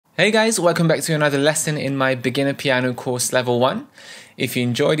Hey guys, welcome back to another lesson in my beginner piano course level 1. If you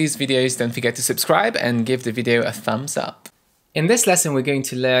enjoy these videos, don't forget to subscribe and give the video a thumbs up. In this lesson, we're going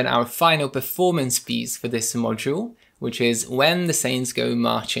to learn our final performance piece for this module, which is When the Saints Go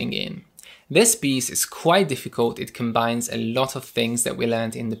Marching In. This piece is quite difficult. It combines a lot of things that we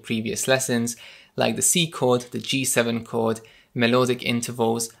learned in the previous lessons, like the C chord, the G7 chord, melodic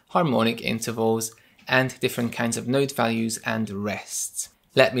intervals, harmonic intervals, and different kinds of note values and rests.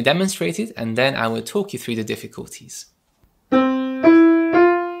 Let me demonstrate it and then I will talk you through the difficulties.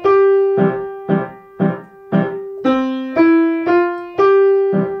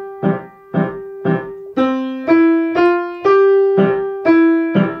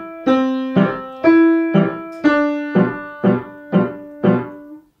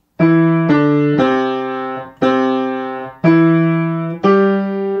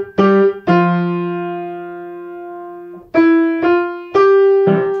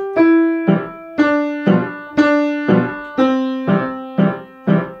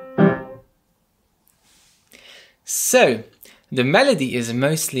 So, the melody is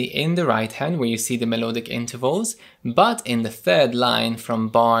mostly in the right hand where you see the melodic intervals, but in the third line from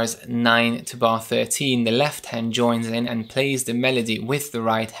bars 9 to bar 13, the left hand joins in and plays the melody with the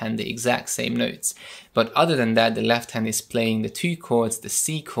right hand the exact same notes. But other than that, the left hand is playing the two chords, the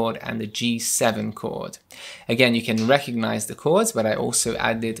C chord and the G7 chord. Again, you can recognize the chords, but I also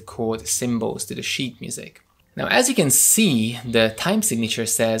added chord symbols to the sheet music. Now, as you can see, the time signature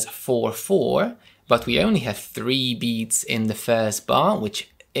says 4/4, but we only have 3 beats in the first bar, which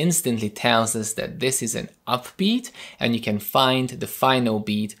instantly tells us that this is an upbeat, and you can find the final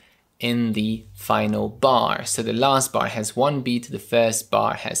beat in the final bar. So the last bar has 1 beat, the first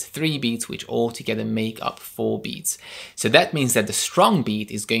bar has 3 beats, which all together make up 4 beats. So that means that the strong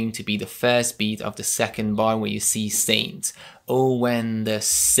beat is going to be the first beat of the second bar where you see saints. Oh, when the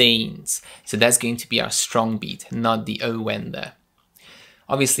saints. So that's going to be our strong beat, not the oh, when the.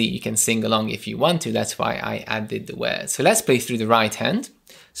 Obviously, you can sing along if you want to, that's why I added the words. So let's play through the right hand,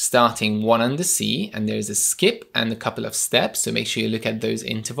 starting 1 on the C, and there's a skip and a couple of steps, so make sure you look at those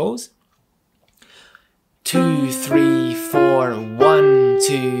intervals. 2, 3, 4, 1,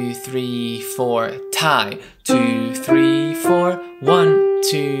 2, 3, 4, tie. 2, 3, 4, 1,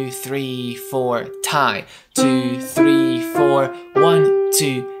 2, 3, 4, tie. 2, 3, 4, 1,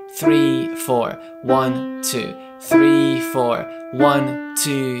 2, 3, 4, 1, 2, 3, 4, 1,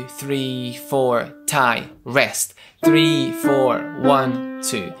 2, 3, 4, tie, rest. 3, 4, 1,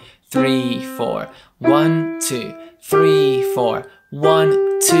 2, 3, 4, 1, 2, 3, 4,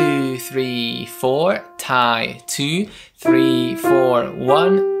 1, 2, 3, 4, tie. 2, 3, 4,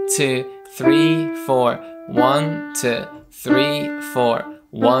 1, 2, 3, 4, 1, 2, 3, 4,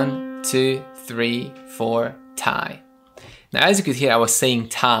 1, 2, 3, 4, tie. Now, as you could hear, I was saying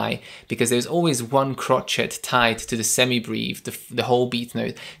tie because there's always one crotchet tied to the semibreve, the whole beat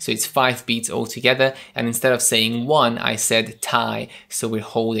note. So it's 5 beats altogether. And instead of saying 1, I said tie. So we're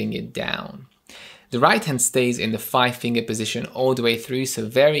holding it down. The right hand stays in the 5-finger position all the way through. So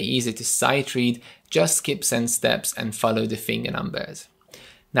very easy to sight read. Just skip some steps and follow the finger numbers.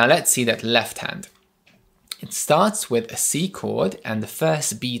 Now let's see that left hand. It starts with a C chord and the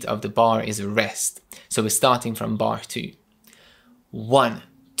first beat of the bar is a rest. So we're starting from bar 2. 1,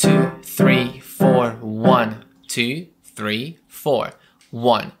 2, 3, 4, 1, 2, 3, 4,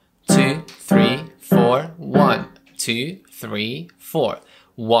 1, 2, 3, 4, 1, 2, 3, 4,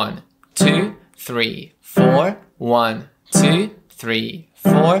 1, 2, 3, 4, 1, 2, 3,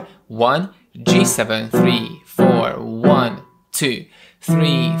 4, 1, G7, 3, 4, 1, 2,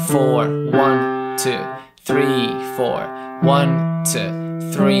 3, 4, 1, 2, 3, 4, 1,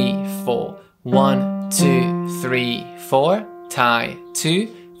 2, 3, 4, 1, 2, 3, 4, tie. 2,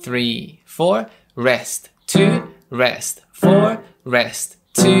 3, 4, rest. 2, rest. 4, rest.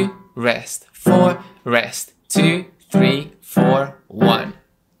 2, rest. 4, rest. 2, 3, 4, 1.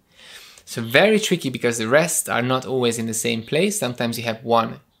 So very tricky because the rests are not always in the same place. Sometimes you have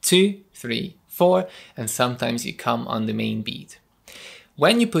 1, 2, 3, 4, and sometimes you come on the main beat.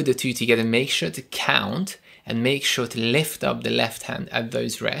 When you put the 2 together, make sure to count and make sure to lift up the left hand at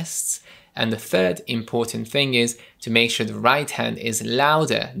those rests. And the third important thing is to make sure the right hand is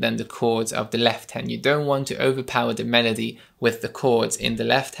louder than the chords of the left hand. You don't want to overpower the melody with the chords in the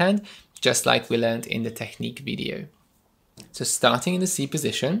left hand, just like we learned in the technique video. So starting in the C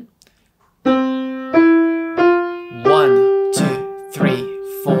position. 1, 2, 3,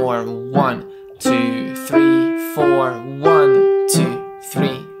 4, 1, 2, 3, 4, 1, 2,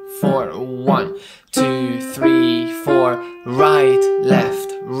 3, 4, 1, 2, 3, 4, right,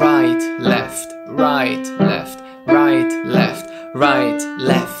 left, right, left, right, left, right, left, right,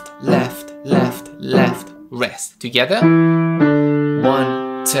 left, Together.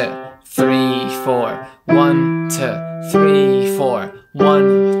 1, 2, 3, 4. 1, 2, 3, 4.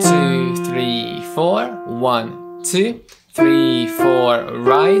 1, 2, 3, 4. 1, 2, 3, 4.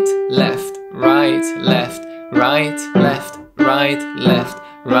 Right, left, right, left, right, left, right, left,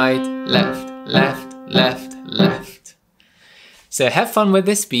 right, left, left, left, left. So have fun with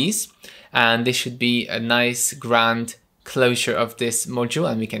this piece, and this should be a nice grand closure of this module,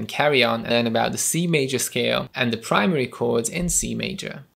 and we can carry on and learn about the C major scale and the primary chords in C major.